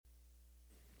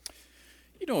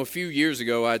A few years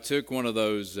ago, I took one of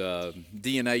those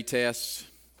DNA tests.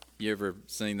 You ever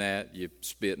seen that? You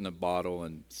spit in a bottle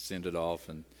and send it off,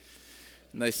 and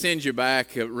they send you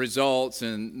back results,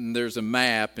 and there's a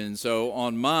map. And so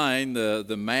on mine,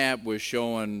 the map was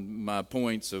showing my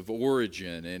points of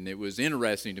origin, and it was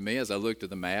interesting to me as I looked at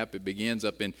the map. It begins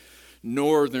up in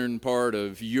northern part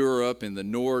of Europe in the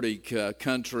Nordic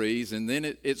countries, and then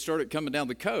it started coming down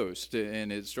the coast,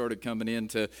 and it started coming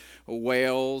into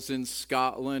Wales and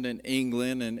Scotland and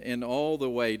England and all the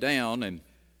way down. And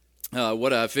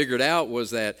what I figured out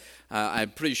was that I'm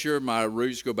pretty sure my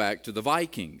roots go back to the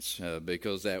Vikings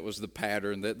because that was the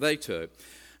pattern that they took.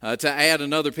 To add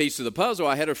another piece to the puzzle,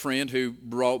 I had a friend who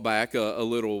brought back a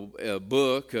little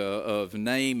book of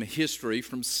name history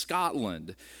from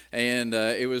Scotland, and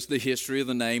it was the history of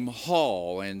the name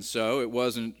Hall. And so it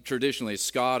wasn't traditionally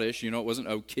Scottish, it wasn't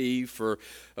O'Keefe or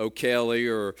O'Kelly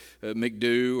or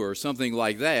McDough or something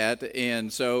like that.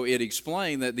 And so it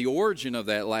explained that the origin of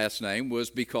that last name was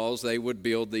because they would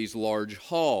build these large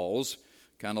halls,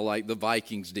 kind of like the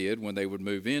Vikings did when they would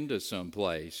move into some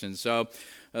place. And so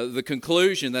the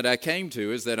conclusion that I came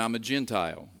to is that I'm a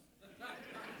Gentile.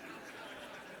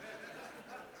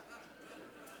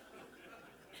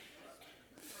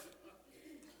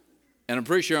 And I'm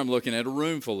pretty sure I'm looking at a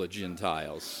room full of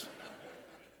Gentiles.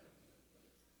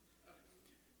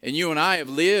 And you and I have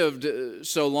lived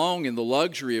so long in the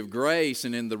luxury of grace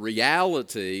and in the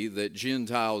reality that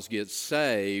Gentiles get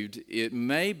saved, it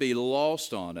may be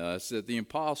lost on us that the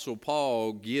Apostle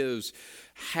Paul gives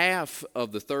half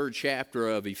of the third chapter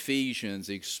of Ephesians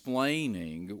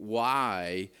explaining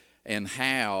why and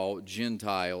how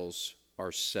Gentiles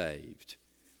are saved.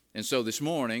 And so this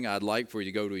morning, I'd like for you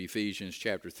to go to Ephesians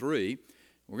chapter 3.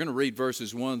 We're going to read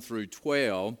verses 1 through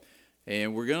 12,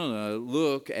 and we're going to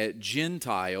look at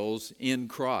Gentiles in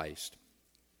Christ.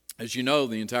 As you know,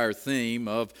 the entire theme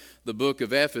of the book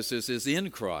of Ephesus is in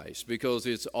Christ, because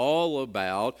it's all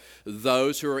about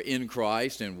those who are in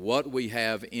Christ and what we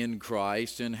have in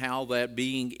Christ and how that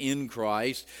being in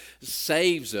Christ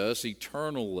saves us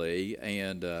eternally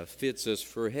and fits us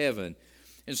for heaven.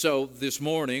 And so this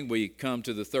morning we come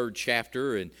to the third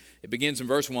chapter, and it begins in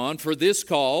verse 1. For this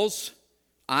cause,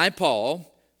 I,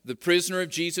 Paul, the prisoner of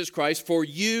Jesus Christ, for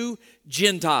you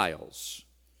Gentiles,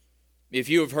 if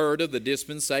you have heard of the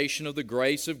dispensation of the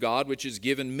grace of God, which is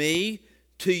given me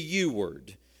to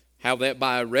youward, how that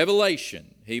by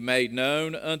revelation he made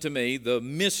known unto me the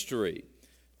mystery,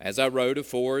 as I wrote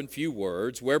afore in few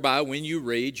words, whereby when you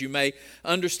read you may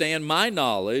understand my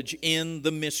knowledge in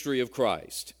the mystery of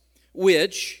Christ,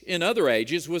 which in other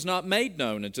ages was not made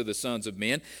known unto the sons of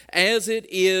men, as it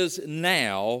is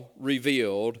now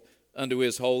revealed unto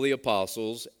his holy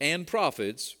apostles and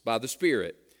prophets by the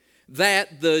Spirit,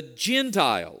 that the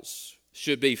Gentiles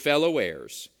should be fellow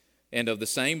heirs and of the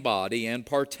same body and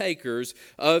partakers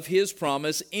of his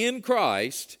promise in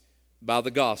Christ by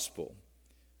the gospel,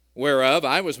 whereof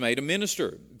I was made a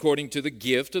minister, according to the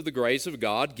gift of the grace of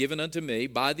God given unto me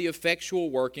by the effectual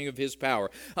working of his power.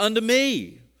 Unto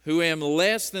me, who am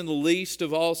less than the least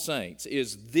of all saints,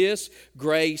 is this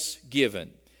grace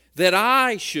given, that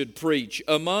I should preach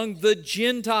among the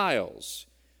Gentiles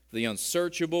the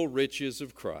unsearchable riches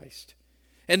of Christ,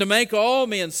 and to make all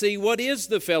men see what is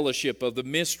the fellowship of the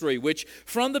mystery, which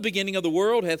from the beginning of the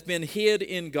world hath been hid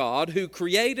in God, who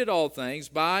created all things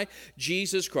by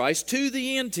Jesus Christ, to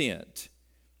the intent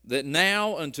that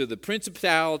now unto the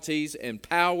principalities and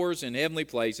powers in heavenly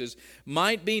places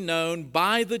might be known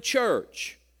by the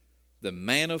church the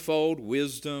manifold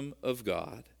wisdom of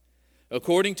God,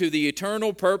 according to the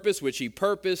eternal purpose which he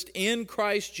purposed in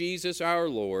Christ Jesus our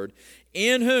Lord,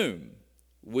 in whom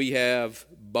we have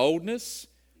boldness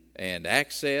and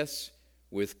access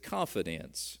with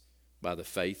confidence by the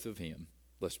faith of him.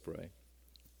 Let's pray.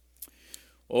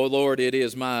 Oh Lord, it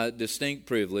is my distinct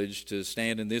privilege to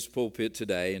stand in this pulpit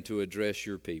today and to address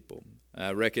your people.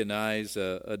 I recognize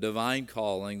a divine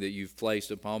calling that you've placed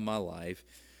upon my life.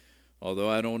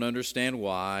 Although I don't understand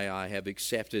why, I have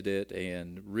accepted it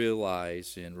and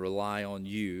realize and rely on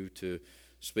you to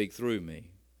speak through me.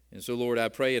 And so, Lord, I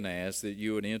pray and ask that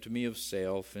you would empty me of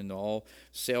self and all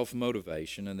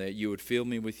self-motivation, and that you would fill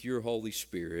me with your Holy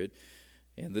Spirit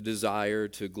and the desire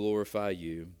to glorify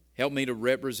you. Help me to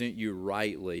represent you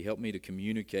rightly. Help me to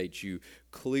communicate you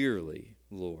clearly,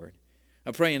 Lord.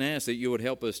 I pray and ask that you would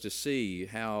help us to see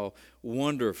how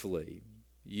wonderfully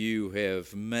you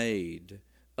have made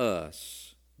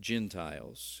us,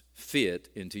 Gentiles, fit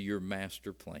into your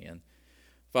master plan.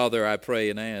 Father, I pray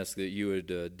and ask that you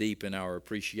would deepen our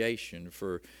appreciation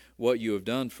for what you have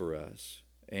done for us,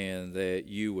 and that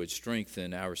you would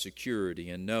strengthen our security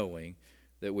in knowing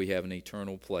that we have an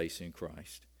eternal place in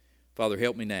Christ. Father,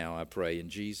 help me now, I pray, in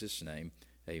Jesus' name,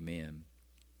 amen.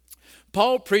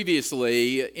 Paul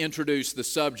previously introduced the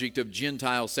subject of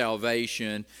Gentile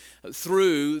salvation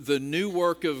through the new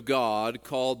work of God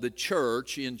called the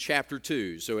church in chapter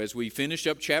 2. So as we finish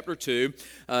up chapter 2,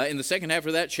 in the second half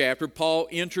of that chapter, Paul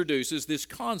introduces this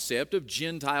concept of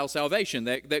Gentile salvation,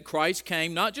 that Christ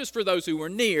came not just for those who were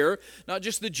near, not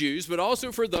just the Jews, but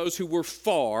also for those who were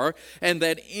far, and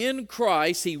that in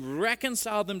Christ He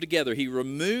reconciled them together. He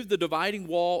removed the dividing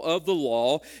wall of the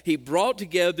law. He brought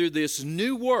together this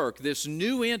new work, this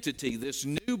new entity, this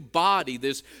new body,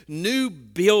 this new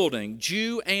building,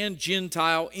 Jew and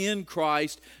Gentile in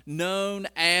Christ, known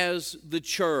as the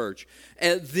church.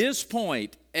 At this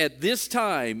point, at this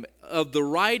time of the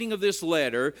writing of this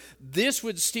letter, this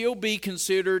would still be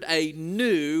considered a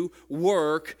new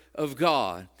work of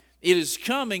God. It is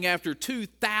coming after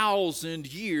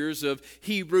 2,000 years of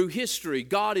Hebrew history.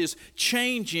 God is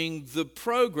changing the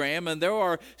program, and there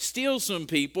are still some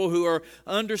people who are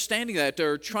understanding that.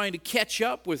 They're trying to catch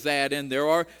up with that, and there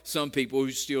are some people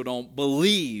who still don't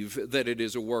believe that it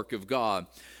is a work of God.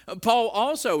 Paul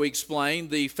also explained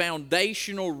the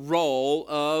foundational role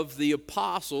of the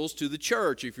apostles to the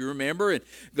church. If you remember in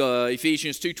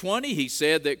Ephesians 2:20, he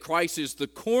said that Christ is the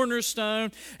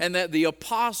cornerstone and that the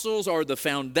apostles are the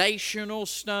foundational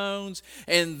stones,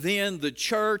 and then the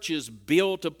church is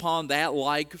built upon that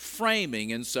like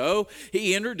framing. And so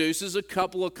he introduces a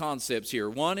couple of concepts here.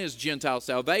 One is Gentile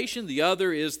salvation. The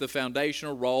other is the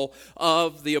foundational role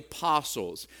of the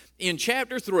apostles. In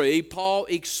chapter 3, Paul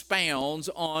expounds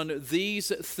on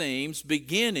these themes,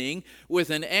 beginning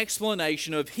with an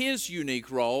explanation of his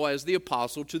unique role as the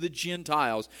apostle to the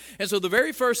Gentiles. And so the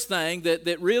very first thing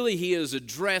that really he is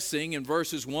addressing in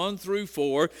verses 1 through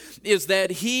 4 is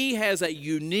that he has a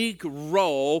unique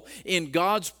role in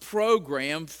God's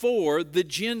program for the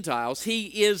Gentiles.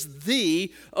 He is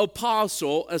the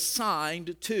apostle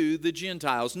assigned to the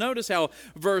Gentiles. Notice how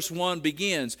verse 1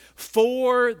 begins,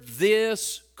 for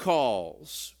this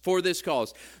cause.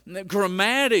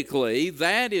 Grammatically,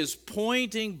 that is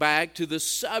pointing back to the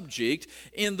subject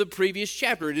in the previous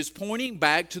chapter. It is pointing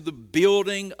back to the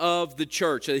building of the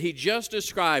church. He just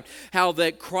described how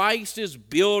that Christ is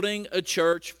building a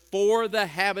church for the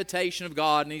habitation of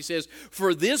God. And he says,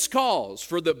 for this cause,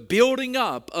 for the building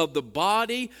up of the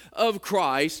body of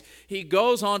Christ, he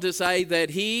goes on to say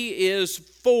that he is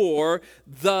for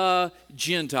the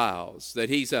Gentiles, that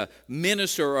he's a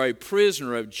minister or a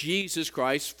prisoner of Jesus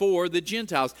Christ for the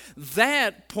Gentiles.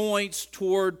 That points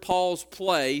toward Paul's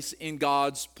place in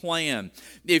God's plan.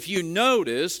 If you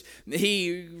notice,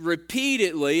 he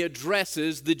repeatedly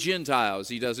addresses the Gentiles.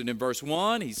 He does it in verse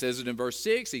 1, he says it in verse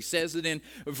 6, he says it in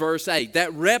verse 8.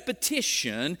 That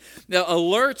repetition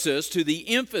alerts us to the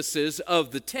emphasis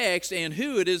of the text and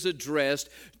who it is addressed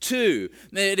to.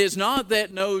 It is not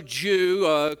that no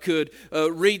Jew could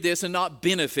read this and not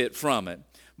benefit from it.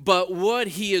 But what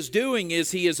he is doing is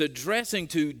he is addressing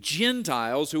to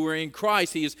Gentiles who are in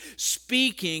Christ. He is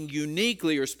speaking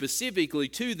uniquely or specifically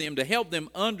to them to help them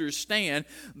understand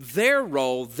their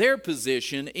role, their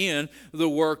position in the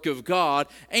work of God.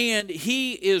 And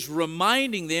he is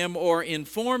reminding them or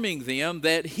informing them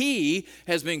that he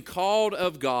has been called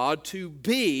of God to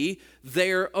be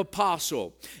their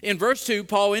apostle. In verse 2,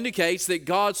 Paul indicates that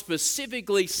God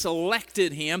specifically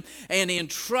selected him and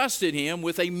entrusted him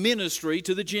with a ministry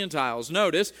to the Gentiles.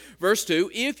 Notice, verse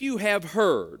 2, if you have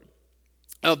heard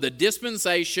of the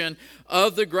dispensation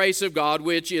of the grace of God,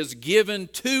 which is given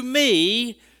to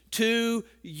me, to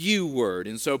you word.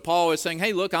 And so Paul is saying,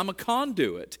 hey, look, I'm a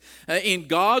conduit. In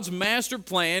God's master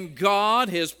plan, God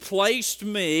has placed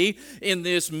me in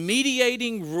this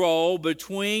mediating role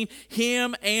between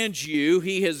him and you.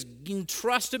 He has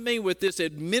entrusted me with this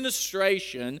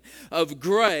administration of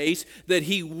grace that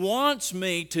he wants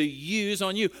me to use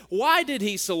on you. Why did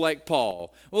he select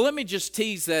Paul? Well, let me just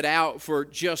tease that out for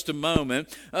just a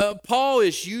moment. Paul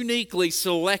is uniquely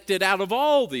selected out of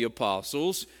all the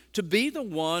apostles to be the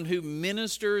one who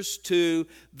ministers to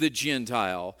the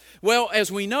Gentile. Well, as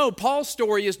we know, Paul's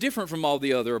story is different from all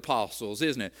the other apostles,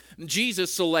 isn't it?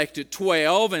 Jesus selected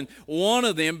 12, and one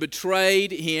of them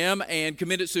betrayed him and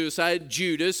committed suicide,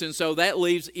 Judas, and so that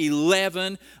leaves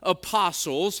 11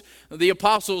 apostles. The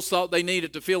apostles thought they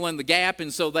needed to fill in the gap,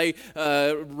 and so they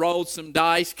rolled some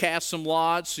dice, cast some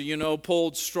lots,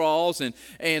 pulled straws,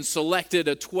 and selected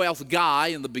a 12th guy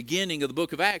in the beginning of the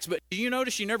book of Acts. But do you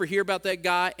notice you never hear about that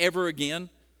guy ever again?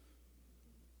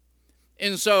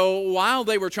 And so while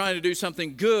they were trying to do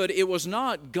something good, it was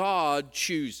not God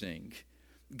choosing.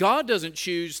 God doesn't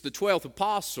choose the 12th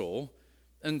apostle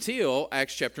until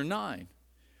Acts chapter 9.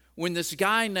 when this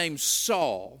guy named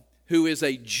Saul, who is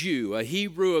a Jew, a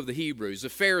Hebrew of the Hebrews, a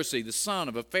Pharisee, the son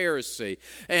of a Pharisee,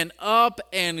 an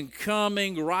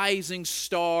up-and-coming rising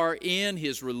star in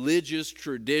his religious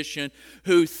tradition,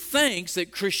 who thinks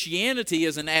that Christianity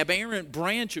is an aberrant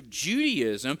branch of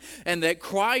Judaism and that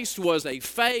Christ was a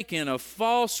fake and a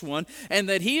false one, and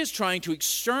that he is trying to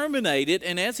exterminate it.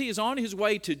 And as he is on his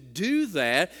way to do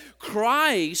that,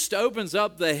 Christ opens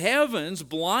up the heavens,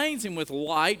 blinds him with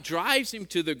light, drives him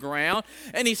to the ground,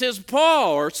 and he says,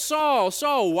 Paul, or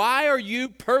Saul, why are you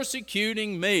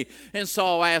persecuting me? And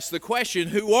Saul asks the question,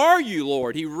 who are you,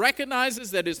 Lord? He recognizes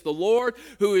that it's the Lord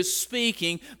who is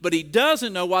speaking, but he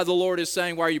doesn't know why the Lord is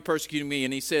saying, why are you persecuting me?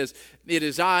 And he says, it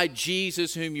is I,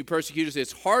 Jesus, whom you persecuted.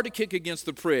 It's hard to kick against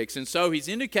the pricks. And so he's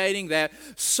indicating that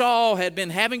Saul had been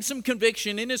having some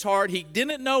conviction in his heart. He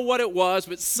didn't know what it was,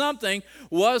 but something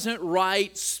wasn't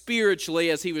right spiritually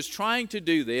as he was trying to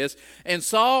do this. And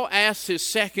Saul asks his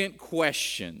second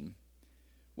question,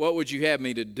 what would you have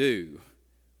me to do,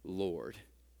 Lord?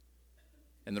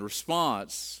 And the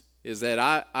response is that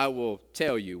I will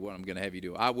tell you what I'm going to have you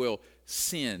do. I will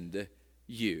send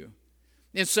you.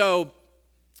 And so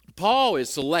Paul is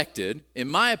selected, in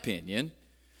my opinion,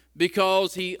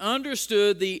 because he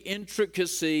understood the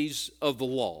intricacies of the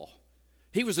law.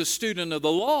 He was a student of the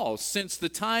law since the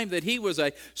time that he was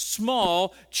a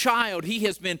small child. He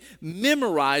has been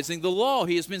memorizing the law.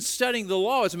 He has been studying the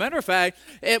law. As a matter of fact,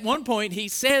 at one point he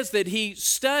says that he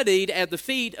studied at the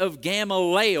feet of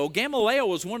Gamaliel. Gamaliel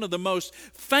was one of the most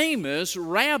famous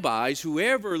rabbis who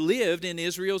ever lived in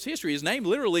Israel's history. His name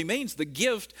literally means the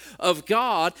gift of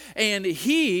God, and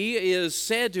he is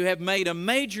said to have made a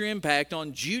major impact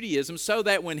on Judaism, so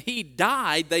that when he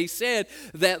died, they said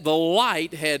that the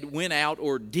light had went out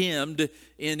or dimmed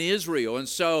in Israel. And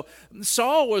so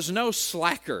Saul was no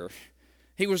slacker.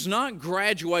 He was not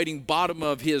graduating bottom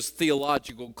of his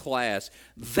theological class.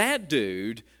 That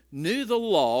dude knew the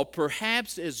law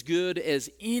perhaps as good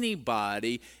as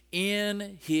anybody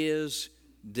in his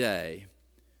day.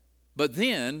 But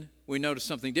then we notice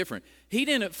something different. He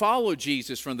didn't follow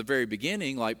Jesus from the very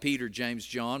beginning like Peter, James,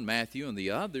 John, Matthew, and the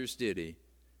others, did he?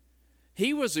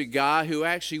 He was a guy who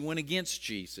actually went against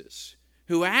Jesus,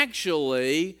 who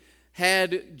actually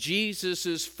had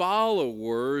Jesus'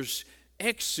 followers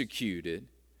executed,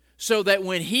 so that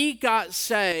when he got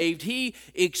saved, he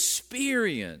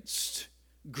experienced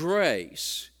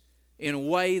grace in a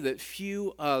way that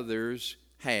few others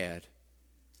had.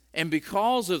 And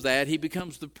because of that, he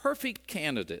becomes the perfect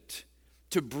candidate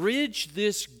to bridge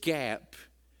this gap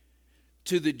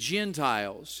to the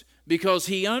Gentiles, because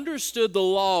he understood the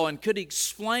law and could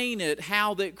explain it,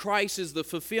 how that Christ is the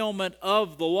fulfillment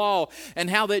of the law and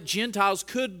how that Gentiles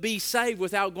could be saved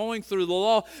without going through the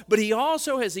law. But he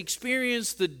also has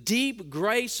experienced the deep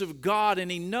grace of God,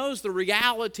 and he knows the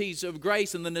realities of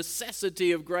grace and the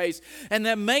necessity of grace, and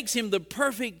that makes him the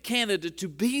perfect candidate to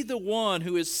be the one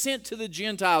who is sent to the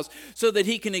Gentiles so that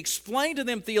he can explain to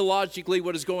them theologically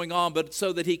what is going on, but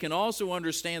so that he can also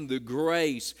understand the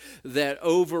grace that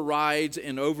overrides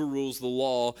and overrules the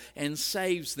law and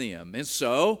saves them. And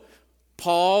so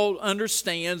Paul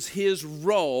understands his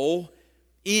role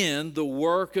in the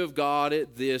work of God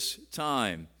at this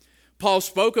time. Paul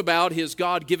spoke about his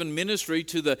God-given ministry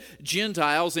to the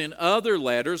Gentiles in other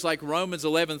letters, like Romans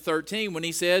 11:13, when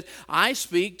he said, I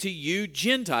speak to you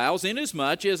Gentiles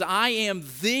inasmuch as I am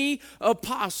the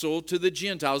apostle to the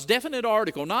Gentiles. Definite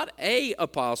article, not a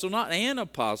apostle, not an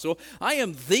apostle. I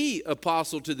am the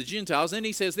apostle to the Gentiles. And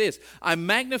he says this, I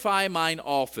magnify mine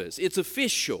office. It's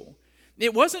official.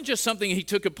 It wasn't just something he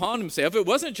took upon himself. It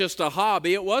wasn't just a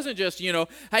hobby. It wasn't just,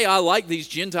 hey, I like these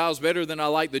Gentiles better than I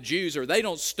like the Jews, or they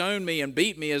don't stone me and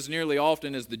beat me as nearly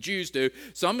often as the Jews do,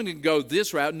 so I'm going to go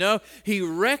this route. No, he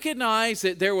recognized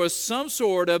that there was some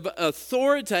sort of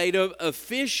authoritative,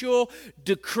 official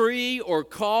decree or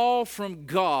call from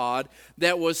God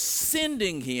that was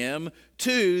sending him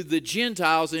to the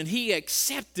Gentiles, and he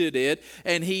accepted it,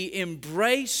 and he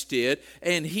embraced it,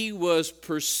 and he was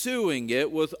pursuing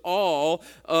it with all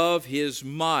of his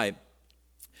might.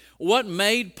 What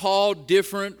made Paul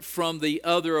different from the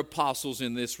other apostles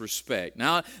in this respect?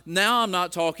 Now I'm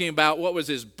not talking about what was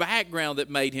his background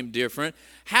that made him different.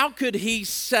 How could he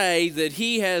say that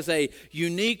he has a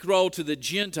unique role to the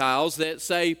Gentiles that,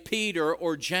 say, Peter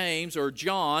or James or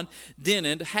John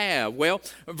didn't have? Well,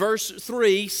 verse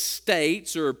 3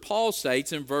 states, or Paul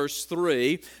states in verse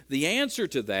 3, the answer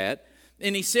to that,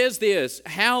 and he says this,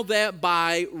 how that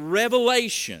by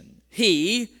revelation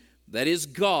he, that is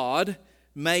God,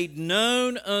 made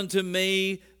known unto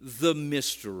me the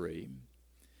mystery.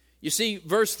 You see,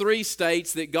 verse 3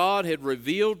 states that God had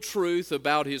revealed truth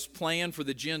about his plan for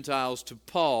the Gentiles to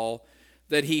Paul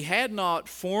that he had not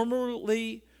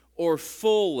formerly or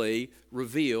fully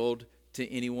revealed to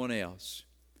anyone else.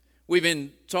 We've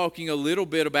been talking a little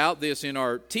bit about this in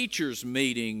our teachers'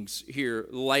 meetings here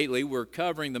lately. We're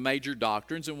covering the major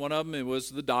doctrines, and one of them was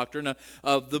the doctrine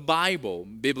of the Bible,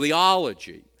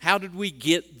 bibliology. How did we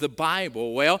get the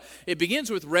Bible? Well, it begins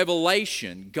with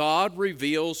revelation. God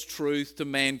reveals truth to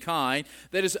mankind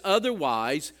that is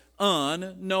otherwise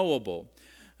unknowable.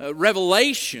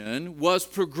 Revelation was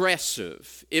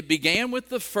progressive. It began with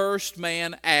the first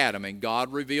man, Adam, and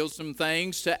God revealed some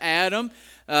things to Adam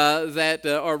that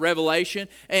are revelation,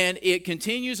 and it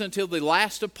continues until the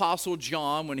last apostle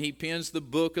John when he pens the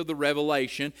book of the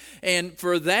Revelation. And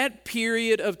for that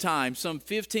period of time, some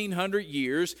 1,500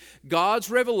 years, God's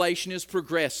revelation is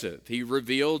progressive. He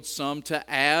revealed some to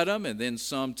Adam, and then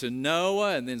some to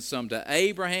Noah, and then some to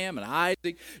Abraham and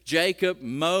Isaac, Jacob,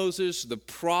 Moses, the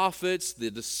prophets, the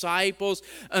disciples,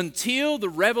 until the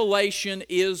revelation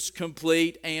is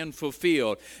complete and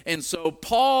fulfilled. And so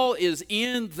Paul is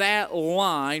in that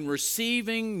line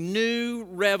receiving new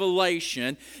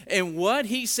revelation, and what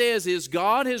he says is,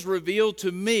 God has revealed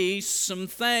to me some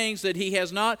things that he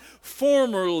has not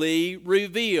formerly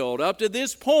revealed. Up to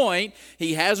this point,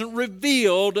 he hasn't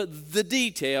revealed the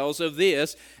details of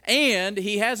this, and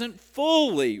he hasn't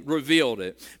fully revealed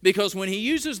it. Because when he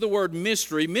uses the word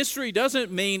mystery, mystery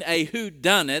doesn't mean a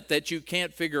whodunit that you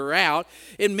can't figure out.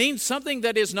 It means something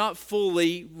that is not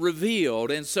fully revealed.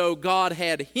 And so God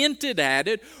had hinted at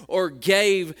it or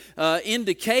gave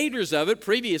indicators of it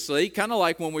previously, kind of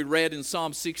like when we read in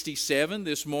Psalm 67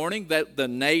 this morning, that the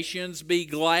nations be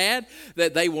glad,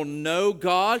 that they will know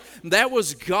God. That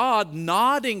was God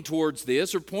nodding towards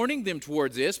this or pointing them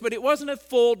towards this, but it wasn't a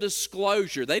full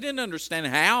disclosure. They didn't understand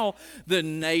how the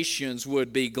nations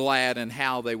would be glad and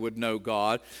how they would know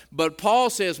God. But Paul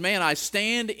says, man, I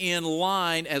stand in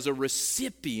line as a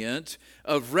recipient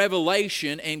of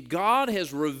revelation, and God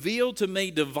has revealed to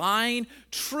me divine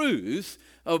truth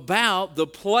about the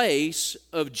place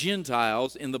of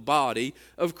Gentiles in the body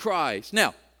of Christ.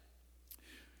 Now,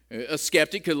 a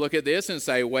skeptic could look at this and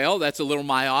say, well, that's a little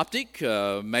myopic.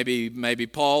 Maybe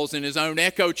Paul's in his own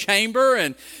echo chamber,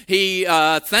 and he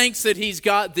thinks that he's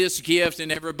got this gift,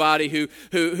 and everybody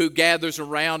who gathers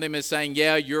around him is saying,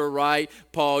 yeah, you're right,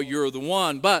 Paul, you're the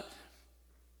one. But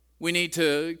we need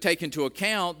to take into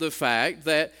account the fact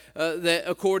that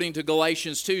according to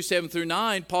Galatians 2, 7 through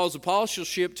 9, Paul's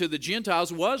apostleship to the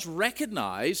Gentiles was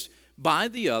recognized by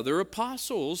the other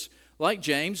apostles like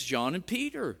James, John, and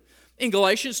Peter. In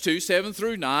Galatians 2, 7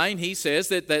 through 9, he says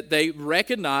that they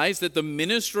recognize that the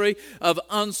ministry of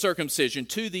uncircumcision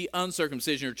to the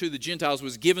uncircumcision or to the Gentiles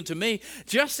was given to me,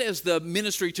 just as the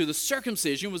ministry to the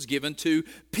circumcision was given to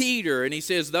Peter. And he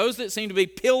says, those that seem to be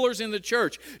pillars in the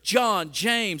church, John,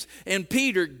 James, and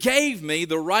Peter, gave me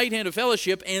the right hand of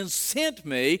fellowship and sent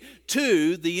me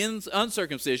to the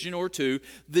uncircumcision or to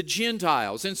the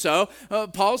Gentiles. And so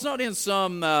Paul's not in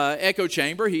some echo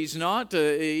chamber. He's not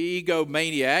an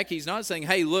egomaniac. He's not saying,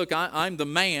 hey, look, I'm the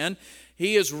man.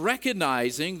 He is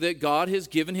recognizing that God has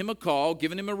given him a call,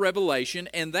 given him a revelation,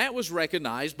 and that was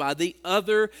recognized by the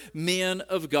other men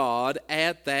of God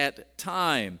at that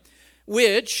time,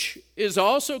 which is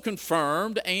also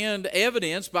confirmed and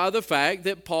evidenced by the fact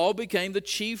that Paul became the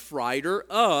chief writer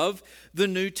of the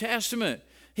New Testament.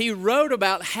 He wrote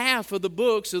about half of the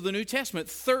books of the New Testament.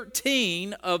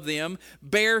 13 of them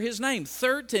bear his name.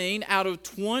 13 out of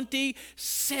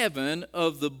 27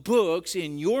 of the books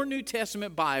in your New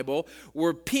Testament Bible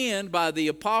were penned by the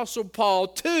Apostle Paul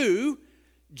to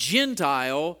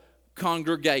Gentile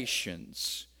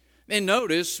congregations. And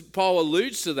notice Paul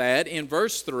alludes to that in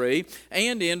verse 3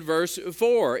 and in verse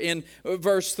 4. In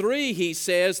verse 3, he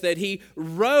says that he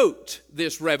wrote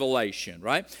this revelation,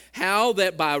 right? How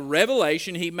that by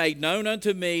revelation he made known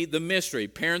unto me the mystery.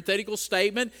 Parenthetical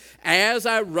statement, as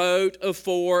I wrote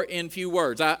afore in few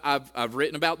words. I've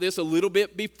written about this a little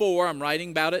bit before. I'm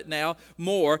writing about it now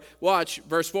more. Watch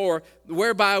verse 4.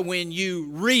 Whereby when you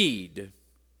read,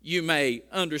 you may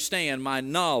understand my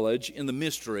knowledge in the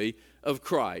mystery of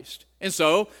Christ. And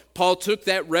so Paul took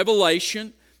that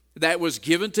revelation that was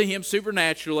given to him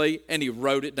supernaturally and he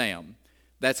wrote it down.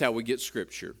 That's how we get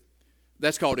Scripture.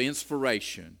 That's called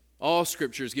inspiration. All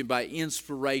Scripture is given by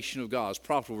inspiration of God. It's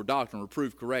profitable for doctrine,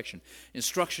 reproof, correction,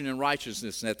 instruction in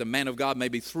righteousness, and that the man of God may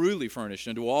be thoroughly furnished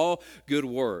unto all good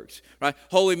works. Right?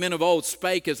 Holy men of old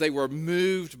spake as they were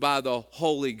moved by the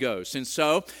Holy Ghost. And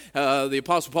so the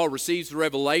Apostle Paul receives the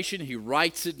revelation. He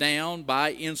writes it down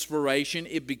by inspiration.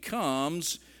 It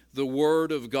becomes the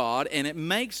Word of God, and it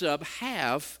makes up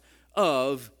half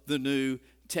of the New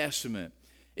Testament.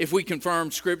 If we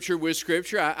confirm Scripture with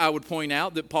Scripture, I would point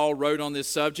out that Paul wrote on this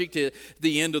subject at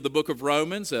the end of the book of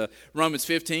Romans, Romans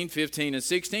 15 and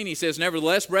 16. He says,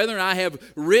 "Nevertheless, brethren, I have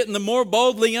written the more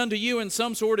boldly unto you in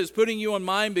some sort as putting you in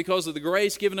mind because of the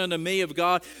grace given unto me of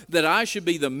God, that I should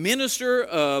be the minister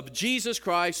of Jesus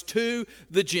Christ to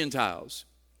the Gentiles."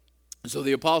 So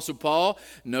the Apostle Paul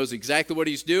knows exactly what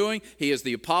he's doing. He is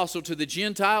the apostle to the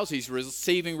Gentiles. He's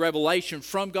receiving revelation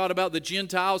from God about the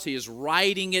Gentiles. He is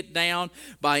writing it down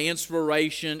by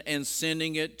inspiration and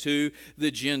sending it to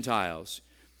the Gentiles.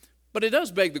 But it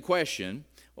does beg the question,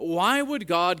 why would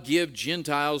God give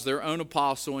Gentiles their own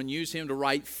apostle and use him to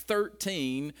write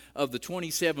 13 of the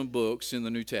 27 books in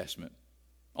the New Testament?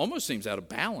 Almost seems out of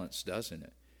balance, doesn't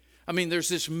it? I mean, there's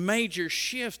this major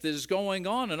shift that is going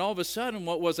on, and all of a sudden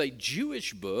what was a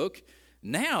Jewish book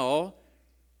now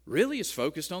really is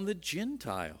focused on the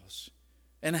Gentiles.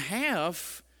 And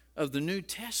half of the New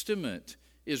Testament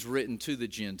is written to the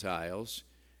Gentiles,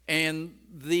 and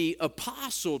the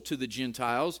apostle to the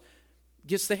Gentiles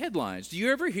gets the headlines. Do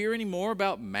you ever hear any more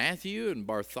about Matthew and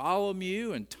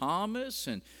Bartholomew and Thomas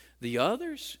and the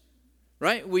others?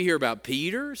 Right? We hear about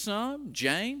Peter some,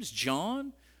 James,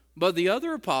 John. But the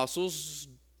other apostles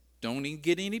don't even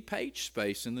get any page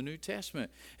space in the New Testament.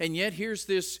 And yet here's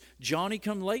this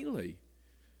Johnny-come-lately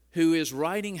who is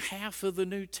writing half of the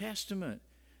New Testament.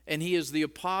 And he is the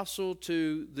apostle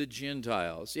to the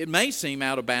Gentiles. It may seem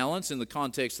out of balance in the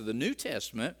context of the New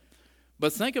Testament,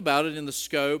 but think about it in the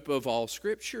scope of all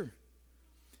Scripture.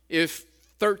 If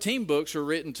 13 books are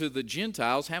written to the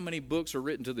Gentiles, how many books are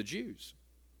written to the Jews?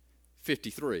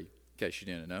 53, in case you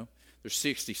didn't know. There's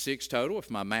 66 total, if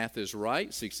my math is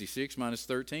right. 66 minus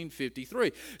 13,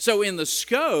 53. So in the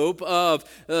scope of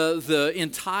the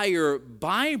entire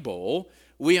Bible,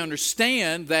 we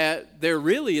understand that there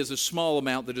really is a small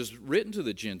amount that is written to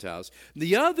the Gentiles.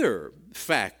 The other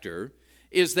factor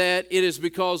is that it is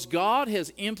because God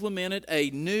has implemented a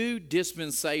new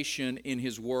dispensation in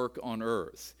his work on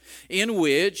earth, in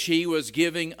which he was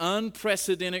giving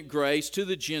unprecedented grace to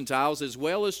the Gentiles as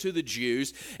well as to the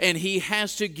Jews, and he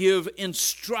has to give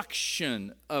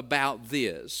instruction about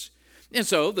this. And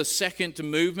so the second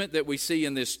movement that we see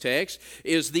in this text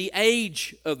is the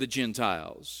age of the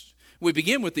Gentiles. We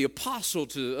begin with the apostle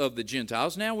of the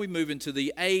Gentiles. Now we move into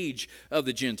the age of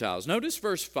the Gentiles. Notice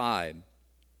verse 5.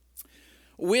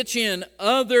 "Which in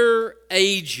other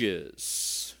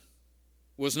ages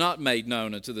was not made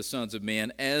known unto the sons of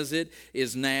men, as it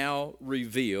is now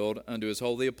revealed unto his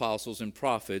holy apostles and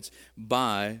prophets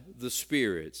by the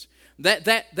spirits."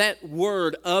 That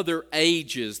word, other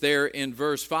ages, there in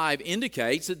verse 5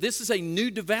 indicates that this is a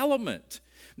new development.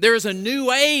 There is a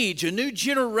new age, a new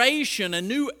generation, a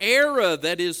new era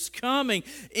that is coming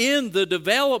in the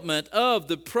development of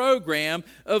the program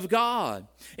of God.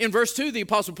 In verse 2, the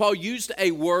Apostle Paul used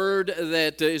a word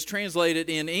that is translated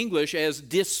in English as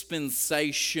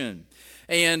dispensation.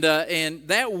 And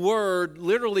that word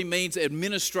literally means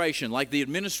administration, like the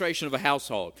administration of a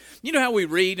household. You know how we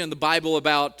read in the Bible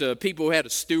about people who had a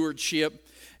stewardship?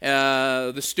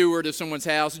 The steward of someone's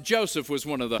house. Joseph was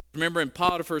one of those. Remember in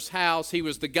Potiphar's house, he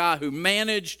was the guy who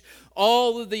managed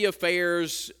all of the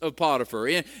affairs of Potiphar.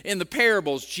 In the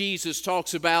parables, Jesus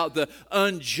talks about the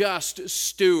unjust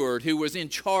steward who was in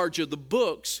charge of the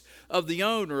books of the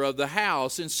owner of the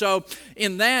house. And so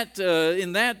in that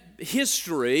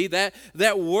history,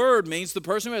 that word means the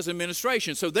person who has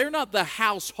administration. So they're not the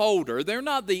householder, they're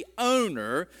not the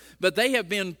owner, but they have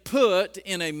been put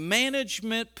in a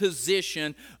management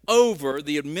position over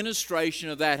the administration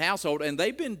of that household, and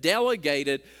they've been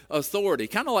delegated authority.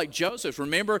 Kind of like Joseph.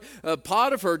 Remember,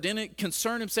 Potiphar didn't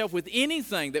concern himself with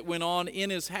anything that went on in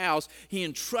his house. He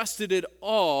entrusted it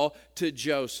all to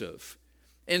Joseph.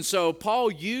 And so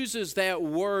Paul uses that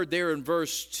word there in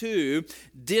verse 2,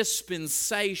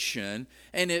 dispensation,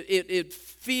 and it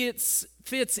fits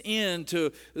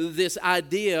into this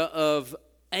idea of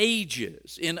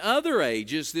ages. In other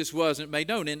ages, this wasn't made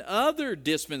known. In other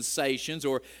dispensations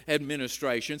or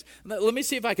administrations, let me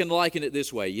see if I can liken it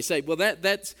this way. You say, well,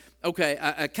 that's okay,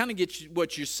 I kind of get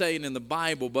what you're saying in the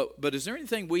Bible, but is there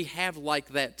anything we have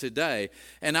like that today?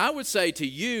 And I would say to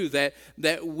you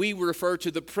that we refer to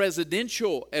the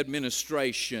presidential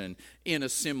administration in a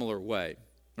similar way,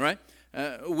 right?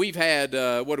 We've had,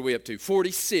 what are we up to,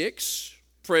 46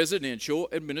 presidential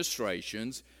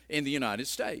administrations in the United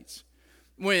States.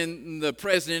 When the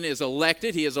president is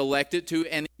elected, he is elected to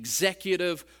an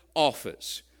executive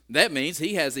office. That means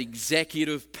he has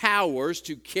executive powers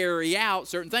to carry out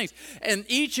certain things. And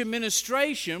each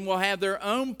administration will have their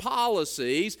own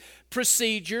policies,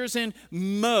 procedures, and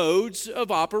modes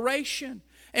of operation.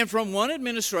 And from one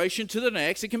administration to the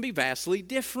next, it can be vastly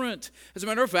different. As a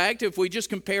matter of fact, if we just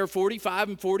compare 45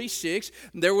 and 46,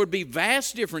 there would be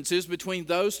vast differences between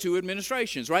those two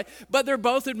administrations, right? But they're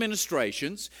both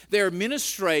administrations. They're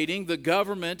administrating the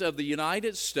government of the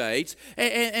United States,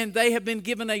 and they have been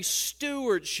given a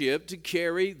stewardship to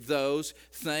carry those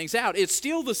things out. It's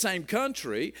still the same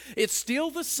country. It's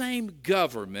still the same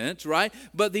government, right?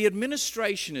 But the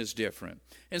administration is different.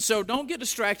 And so don't get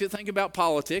distracted thinking about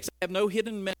politics. I have no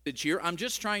hidden message here. I'm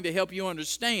just trying to help you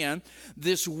understand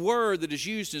this word that is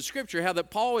used in Scripture, how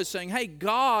that Paul is saying, hey,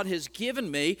 God has given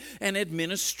me an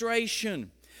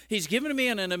administration. He's given me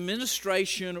an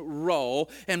administration role,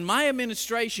 and my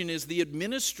administration is the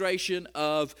administration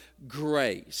of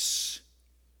grace.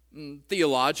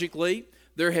 Theologically,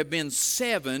 there have been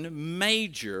 7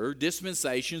 major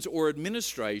dispensations or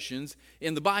administrations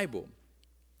in the Bible.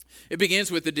 It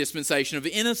begins with the dispensation of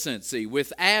innocency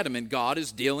with Adam, and God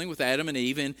is dealing with Adam and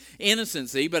Eve in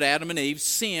innocency, but Adam and Eve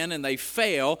sin and they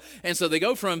fail, and so they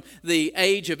go from the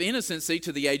age of innocency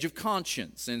to the age of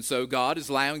conscience, and so God is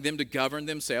allowing them to govern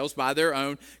themselves by their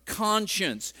own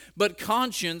conscience. But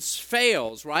conscience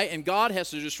fails, right? And God has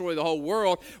to destroy the whole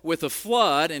world with a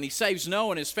flood, and He saves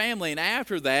Noah and his family, and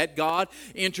after that, God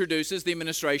introduces the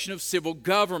administration of civil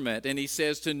government, and He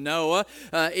says to Noah,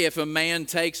 if a man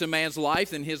takes a man's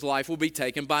life, then his life will be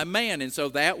taken by man. And so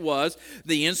that was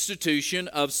the institution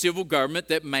of civil government,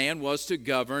 that man was to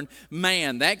govern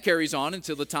man. That carries on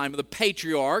until the time of the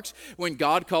patriarchs, when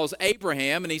God calls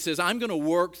Abraham and He says, I'm going to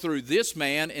work through this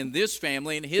man and this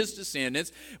family and his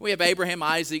descendants. We have Abraham,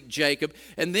 Isaac, Jacob,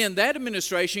 and then that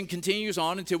administration continues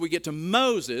on until we get to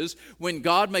Moses, when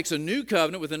God makes a new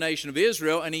covenant with the nation of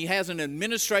Israel, and He has an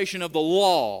administration of the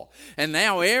law. And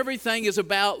now everything is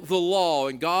about the law,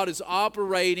 and God is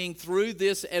operating through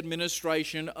this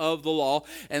administration of the law,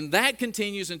 and that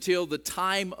continues until the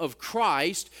time of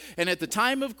Christ. And at the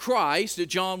time of Christ,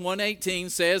 John 1:18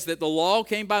 says that the law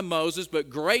came by Moses, but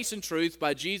grace and truth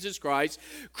by Jesus Christ.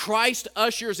 Christ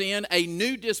ushers in a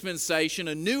new dispensation,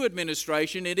 a new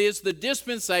administration. It is the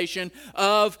dispensation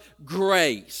of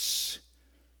grace.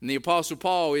 And the Apostle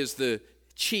Paul is the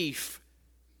chief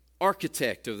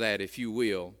architect of that, if you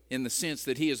will, in the sense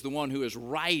that he is the one who is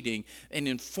writing and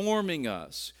informing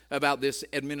us about this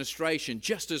administration,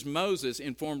 just as Moses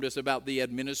informed us about the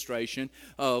administration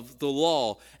of the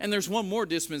law. And there's one more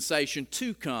dispensation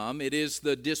to come. It is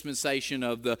the dispensation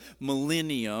of the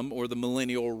millennium, or the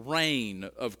millennial reign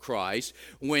of Christ,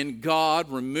 when God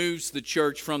removes the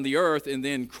church from the earth, and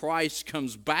then Christ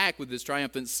comes back with His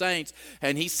triumphant saints,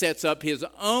 and He sets up His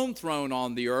own throne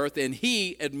on the earth, and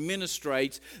He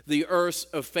administrates the earth's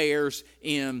affairs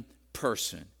in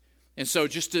person. And so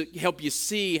just to help you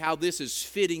see how this is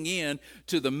fitting in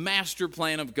to the master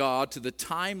plan of God, to the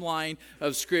timeline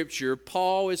of Scripture,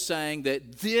 Paul is saying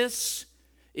that this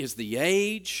is the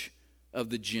age of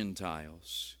the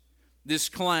Gentiles. This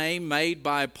claim made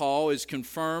by Paul is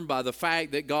confirmed by the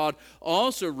fact that God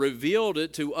also revealed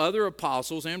it to other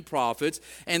apostles and prophets,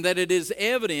 and that it is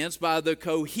evidenced by the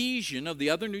cohesion of the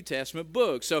other New Testament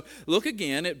books. So look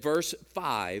again at verse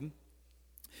 5.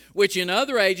 Which in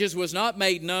other ages was not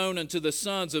made known unto the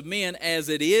sons of men, as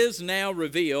it is now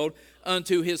revealed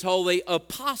unto His holy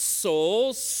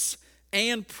apostles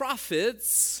and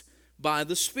prophets by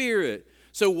the Spirit.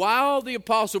 So while the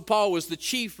Apostle Paul was the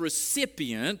chief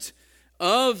recipient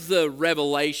of the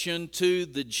revelation to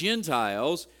the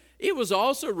Gentiles, it was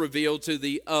also revealed to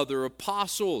the other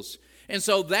apostles. And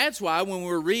so that's why when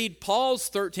we read Paul's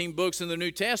 13 books in the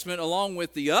New Testament along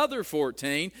with the other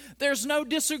 14, there's no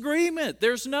disagreement.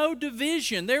 There's no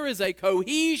division. There is a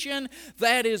cohesion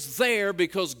that is there,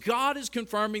 because God is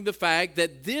confirming the fact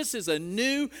that this is a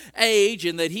new age,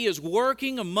 and that He is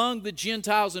working among the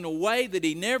Gentiles in a way that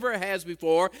He never has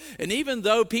before. And even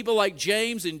though people like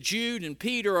James and Jude and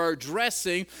Peter are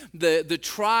addressing the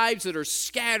tribes that are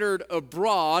scattered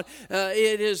abroad,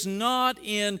 it is not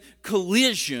in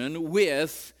collision with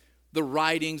the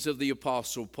writings of the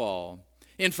Apostle Paul.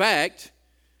 In fact,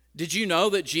 did you know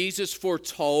that Jesus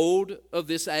foretold of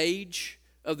this age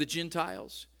of the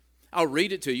Gentiles? I'll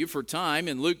read it to you for time.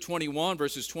 In Luke 21,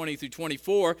 verses 20 through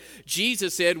 24,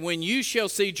 Jesus said, when you shall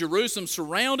see Jerusalem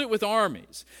surrounded with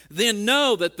armies, then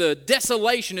know that the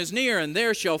desolation is near, and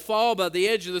there shall fall by the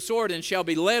edge of the sword, and shall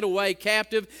be led away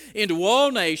captive into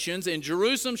all nations, and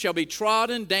Jerusalem shall be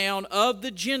trodden down of the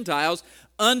Gentiles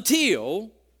until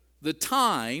the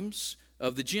times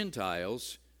of the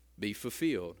Gentiles be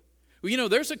fulfilled. Well, you know,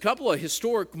 there's a couple of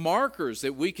historic markers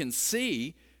that we can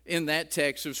see in that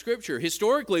text of Scripture.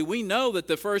 Historically, we know that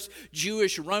the first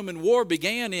Jewish-Roman war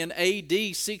began in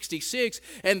A.D. 66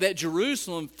 and that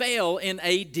Jerusalem fell in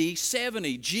A.D.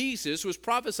 70. Jesus was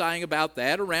prophesying about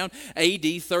that around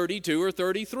A.D. 32 or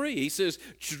 33. He says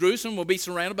Jerusalem will be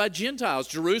surrounded by Gentiles.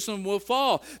 Jerusalem will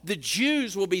fall. The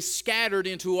Jews will be scattered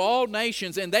into all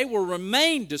nations, and they will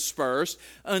remain dispersed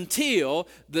until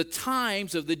the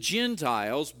times of the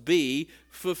Gentiles be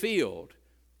fulfilled.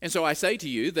 And so I say to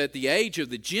you that the age of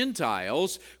the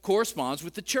Gentiles corresponds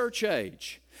with the church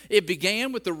age. It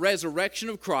began with the resurrection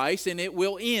of Christ, and it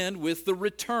will end with the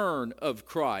return of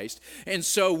Christ. And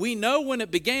so we know when it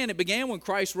began. It began when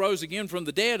Christ rose again from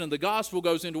the dead, and the gospel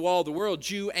goes into all the world,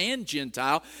 Jew and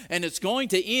Gentile. And it's going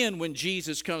to end when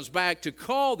Jesus comes back to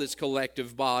call this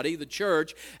collective body, the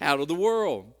church, out of the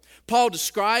world. Paul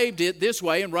described it this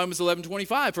way in Romans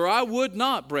 11:25, "For I would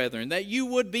not, brethren, that you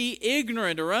would be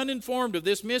ignorant or uninformed of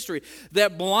this mystery,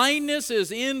 that blindness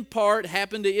is in part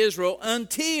happened to Israel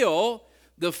until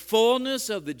the fullness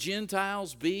of the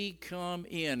Gentiles be come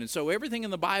in." And so everything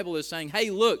in the Bible is saying, hey,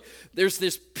 look, there's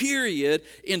this period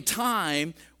in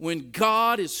time when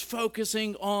God is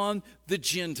focusing on the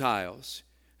Gentiles.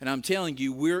 And I'm telling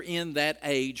you, we're in that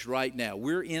age right now.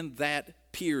 We're in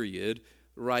that period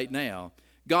right now.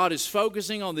 God is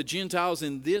focusing on the Gentiles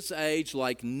in this age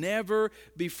like never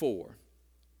before.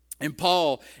 And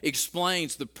Paul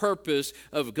explains the purpose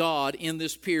of God in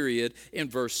this period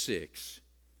in verse 6.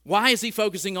 Why is he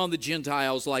focusing on the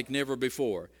Gentiles like never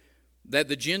before? That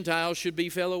the Gentiles should be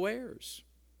fellow heirs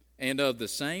and of the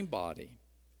same body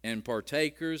and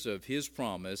partakers of his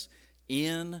promise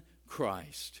in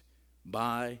Christ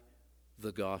by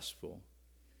the gospel.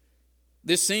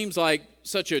 This seems like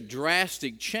such a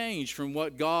drastic change from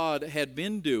what God had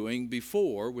been doing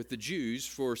before with the Jews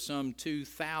for some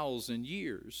 2,000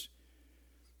 years.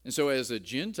 And so as a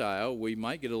Gentile, we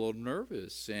might get a little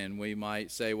nervous and we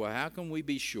might say, well, how can we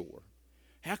be sure?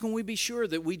 How can we be sure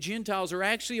that we Gentiles are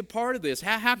actually a part of this?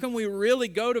 How can we really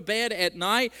go to bed at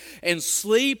night and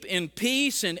sleep in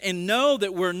peace and know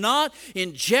that we're not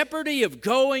in jeopardy of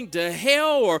going to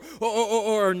hell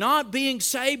or not being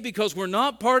saved because we're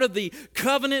not part of the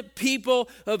covenant people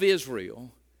of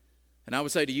Israel? And I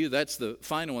would say to you, that's the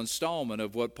final installment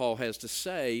of what Paul has to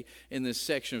say in this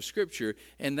section of Scripture,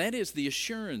 and that is the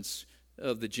assurance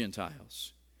of the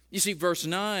Gentiles. You see, verse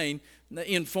 9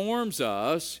 informs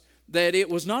us that it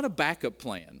was not a backup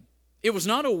plan. It was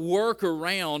not a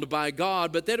workaround by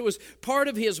God, but that it was part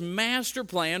of His master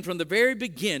plan from the very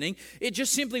beginning. It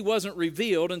just simply wasn't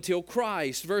revealed until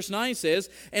Christ. Verse 9 says,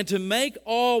 "And to make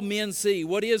all men see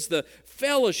what is the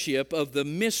fellowship of the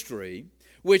mystery,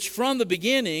 which from the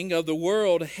beginning of the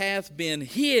world hath been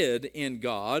hid in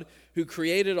God, who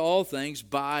created all things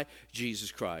by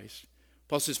Jesus Christ."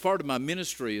 Paul says, part of my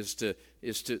ministry is to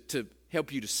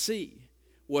help you to see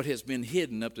what has been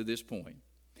hidden up to this point.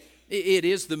 It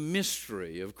is the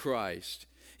mystery of Christ.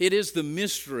 It is the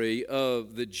mystery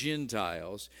of the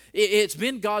Gentiles. It's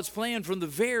been God's plan from the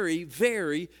very,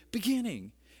 very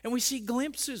beginning. And we see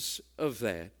glimpses of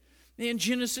that. In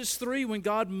Genesis 3, when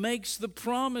God makes the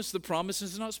promise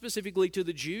is not specifically to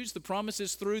the Jews. The promise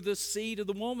is through the seed of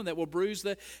the woman that will bruise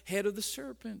the head of the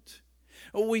serpent.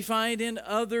 We find in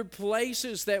other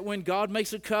places that when God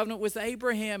makes a covenant with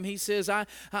Abraham, He says,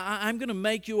 I'm going to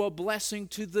make you a blessing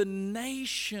to the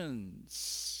nations.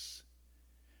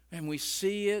 And we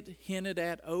see it hinted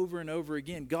at over and over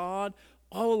again. God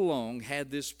all along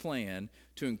had this plan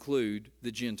to include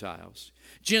the Gentiles.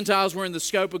 Gentiles were in the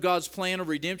scope of God's plan of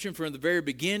redemption from the very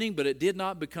beginning, but it did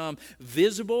not become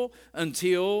visible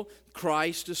until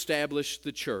Christ established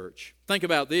the church. Think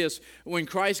about this. When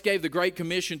Christ gave the Great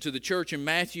Commission to the church in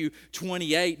Matthew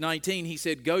 28:19, He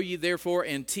said, "Go ye therefore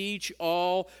and teach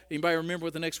all," anybody remember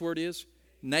what the next word is?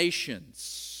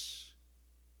 Nations.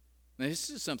 Now this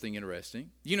is something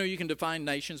interesting. You know you can define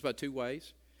nations by two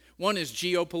ways. One is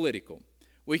geopolitical.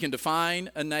 We can define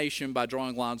a nation by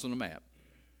drawing lines on a map.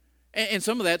 And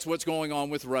some of that's what's going on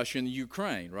with Russia and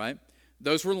Ukraine, right?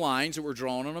 Those were lines that were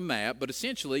drawn on a map, but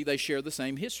essentially they share the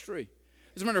same history.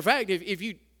 As a matter of fact, if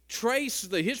you trace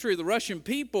the history of the Russian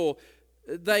people,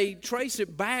 they trace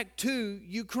it back to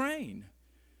Ukraine.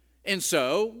 And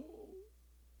so,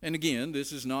 and again,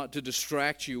 this is not to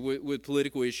distract you with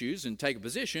political issues and take a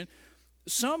position,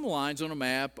 some lines on a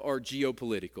map are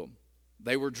geopolitical.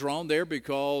 They were drawn there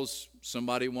because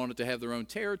somebody wanted to have their own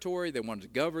territory, they wanted to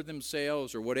govern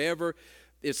themselves or whatever.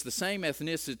 It's the same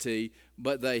ethnicity,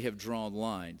 but they have drawn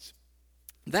lines.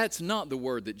 That's not the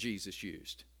word that Jesus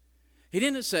used. He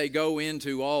didn't say go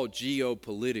into all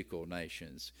geopolitical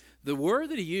nations. The word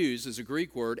that He used is a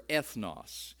Greek word,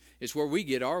 ethnos. It's where we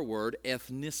get our word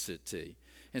ethnicity.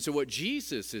 And so what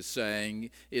Jesus is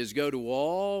saying is go to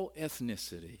all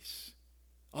ethnicities.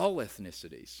 All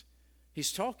ethnicities.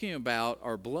 He's talking about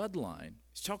our bloodline.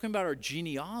 He's talking about our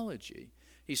genealogy.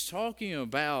 He's talking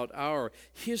about our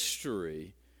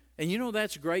history. And you know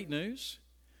that's great news,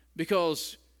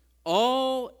 because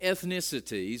all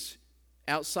ethnicities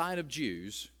outside of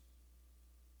Jews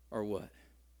are what?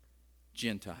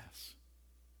 Gentiles.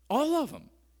 All of them.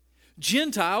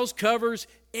 Gentiles covers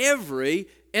every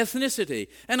ethnicity.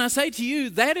 And I say to you,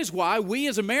 that is why we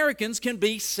as Americans can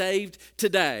be saved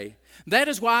today. That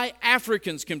is why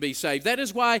Africans can be saved. That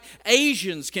is why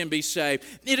Asians can be saved.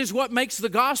 It is what makes the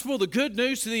gospel the good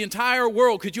news to the entire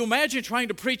world. Could you imagine trying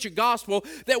to preach a gospel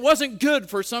that wasn't good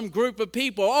for some group of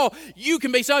people? Oh, you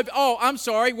can be saved. Oh, I'm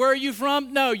sorry, where are you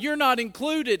from? No, you're not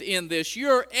included in this.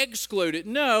 You're excluded.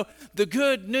 No, the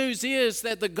good news is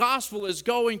that the gospel is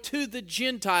going to the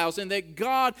Gentiles, and that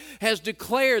God has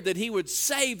declared that He would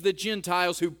save the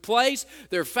Gentiles who place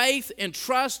their faith and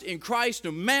trust in Christ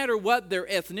no matter what their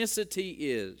ethnicity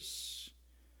is.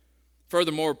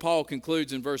 Furthermore, Paul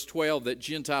concludes in verse 12 that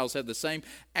Gentiles have the same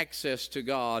access to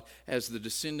God as the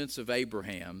descendants of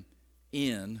Abraham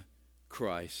in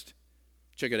Christ.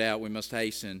 Check it out. We must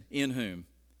hasten. In whom?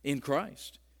 In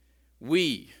Christ.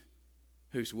 We.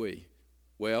 Who's we?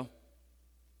 Well,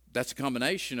 that's a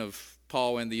combination of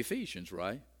Paul and the Ephesians,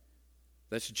 right?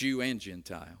 That's Jew and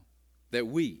Gentile. That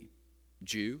we,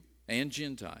 Jew and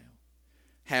Gentile,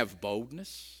 have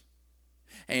boldness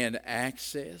and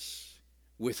access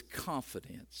with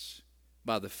confidence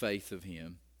by the faith of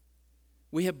Him.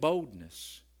 We have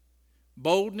boldness.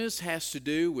 Boldness has to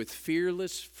do with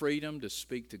fearless freedom to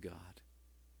speak to God.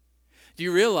 Do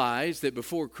you realize that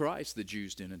before Christ, the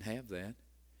Jews didn't have that?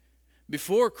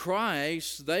 Before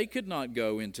Christ, they could not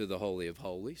go into the Holy of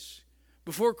Holies.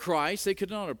 Before Christ, they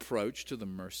could not approach to the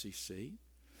mercy seat.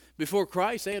 Before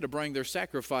Christ, they had to bring their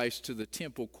sacrifice to the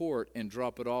temple court and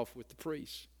drop it off with the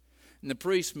priest. And the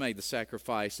priest made the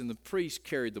sacrifice, and the priest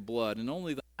carried the blood, and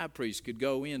only the high priest could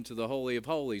go into the Holy of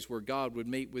Holies where God would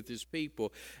meet with His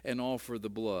people and offer the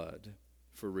blood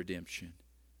for redemption.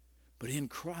 But in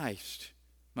Christ,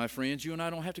 my friends, you and I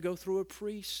don't have to go through a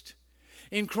priest.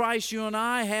 In Christ, you and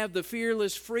I have the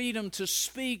fearless freedom to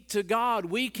speak to God.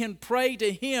 We can pray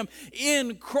to Him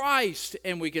in Christ,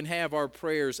 and we can have our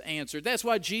prayers answered. That's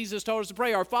why Jesus taught us to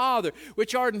pray, Our Father,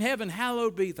 which art in heaven,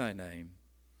 hallowed be Thy name.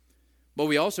 But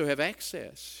we also have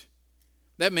access.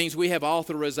 That means we have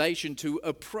authorization to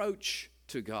approach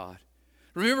to God.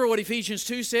 Remember what Ephesians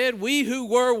 2 said? We who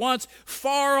were once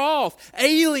far off,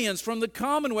 aliens from the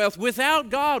commonwealth, without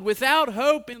God, without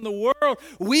hope in the world,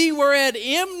 we were at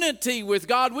enmity with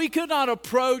God. We could not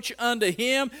approach unto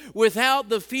Him without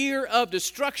the fear of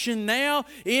destruction. Now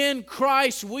in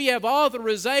Christ we have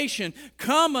authorization.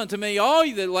 Come unto me, all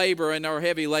you that labor and are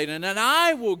heavy laden, and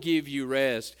I will give you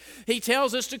rest. He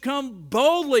tells us to come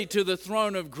boldly to the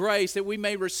throne of grace that we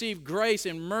may receive grace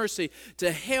and mercy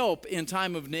to help in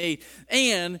time of need.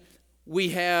 And we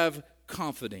have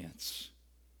confidence.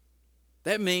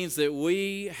 That means that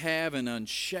we have an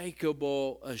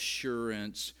unshakable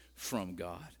assurance from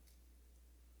God.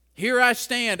 Here I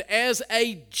stand as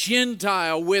a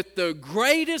Gentile with the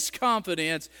greatest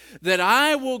confidence that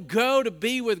I will go to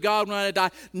be with God when I die,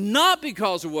 not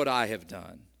because of what I have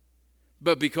done,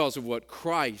 but because of what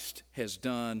Christ has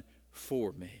done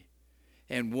for me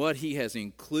and what He has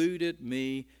included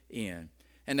me in.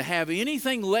 And to have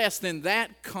anything less than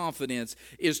that confidence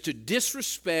is to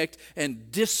disrespect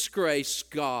and disgrace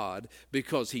God,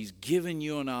 because He's given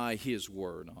you and I His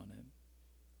word on it.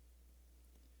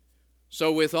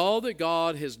 So with all that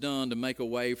God has done to make a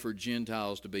way for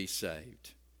Gentiles to be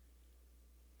saved,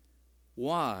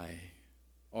 why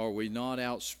are we not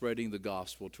out spreading the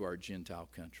gospel to our Gentile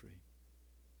country?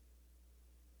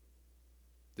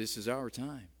 This is our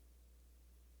time.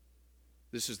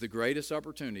 This is the greatest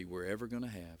opportunity we're ever going to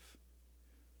have.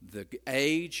 The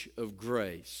age of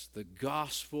grace, the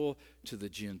gospel to the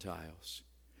Gentiles.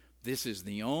 This is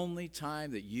the only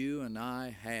time that you and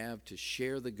I have to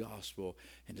share the gospel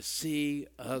and to see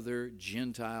other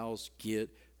Gentiles get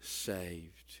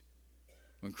saved.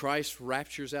 When Christ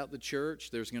raptures out the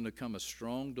church, there's going to come a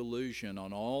strong delusion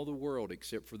on all the world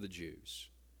except for the Jews.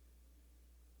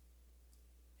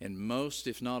 And most,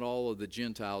 if not all, of the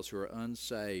Gentiles who are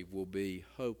unsaved will be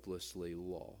hopelessly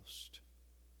lost.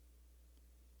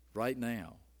 Right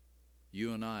now,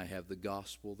 you and I have the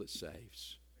gospel that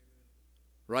saves.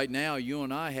 Right now, you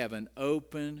and I have an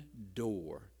open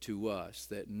door to us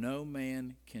that no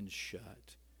man can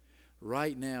shut.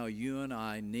 Right now, you and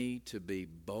I need to be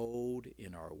bold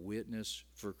in our witness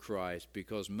for Christ,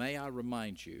 because may I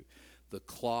remind you, the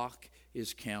clock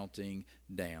is counting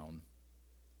down.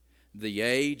 The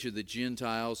age of the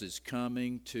Gentiles is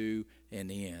coming to an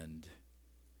end.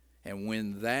 And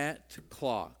when that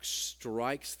clock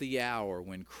strikes the hour,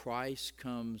 when Christ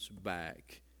comes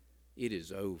back, it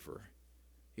is over.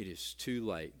 It is too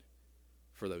late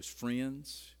for those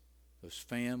friends, those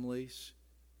families,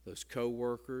 those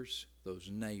co-workers, those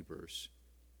neighbors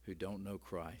who don't know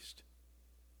Christ.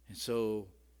 And so,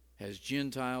 as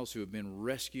Gentiles who have been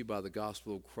rescued by the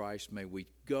gospel of Christ, may we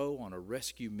go on a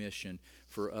rescue mission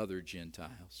for other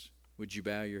Gentiles. Would you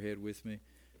bow your head with me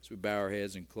as we bow our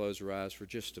heads and close our eyes for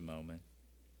just a moment?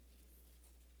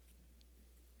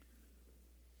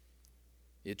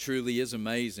 It truly is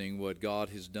amazing what God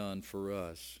has done for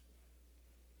us.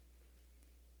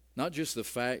 Not just the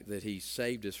fact that He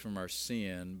saved us from our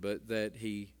sin, but that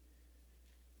He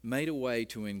made a way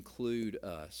to include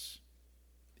us,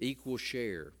 equal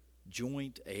share,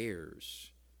 joint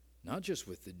heirs, not just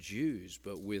with the Jews,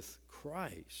 but with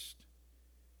Christ.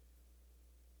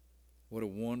 What a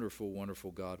wonderful,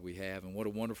 wonderful God we have, and what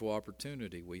a wonderful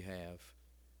opportunity we have.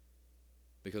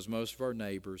 Because most of our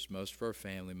neighbors, most of our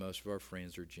family, most of our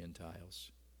friends are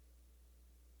Gentiles.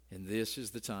 And this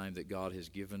is the time that God has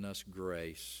given us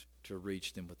grace to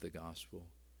reach them with the gospel.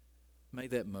 May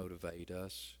that motivate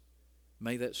us.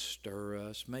 May that stir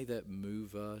us. May that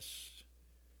move us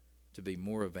to be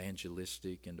more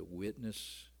evangelistic and to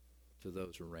witness to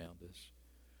those around us.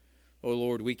 Oh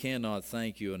Lord, we cannot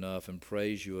thank You enough and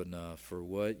praise You enough for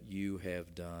what You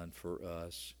have done for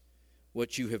us,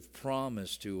 what You have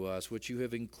promised to us, what You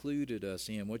have included us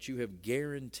in, what You have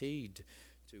guaranteed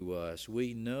to us.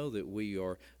 We know that we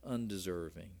are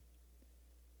undeserving.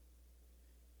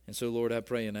 And so, Lord, I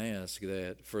pray and ask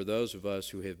that for those of us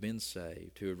who have been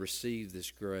saved, who have received this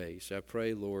grace, I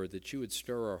pray, Lord, that You would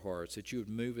stir our hearts, that You would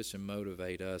move us and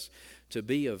motivate us to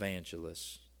be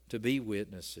evangelists, to be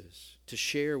witnesses, to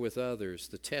share with others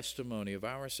the testimony of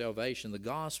our salvation, the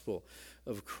gospel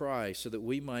of Christ, so that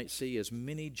we might see as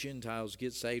many Gentiles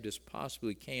get saved as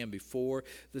possibly can before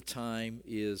the time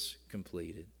is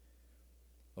completed.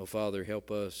 Oh, Father,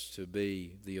 help us to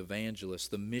be the evangelists,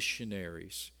 the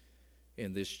missionaries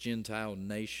in this Gentile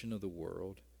nation of the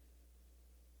world.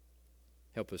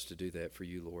 Help us to do that for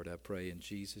You, Lord, I pray in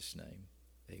Jesus' name.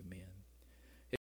 Amen.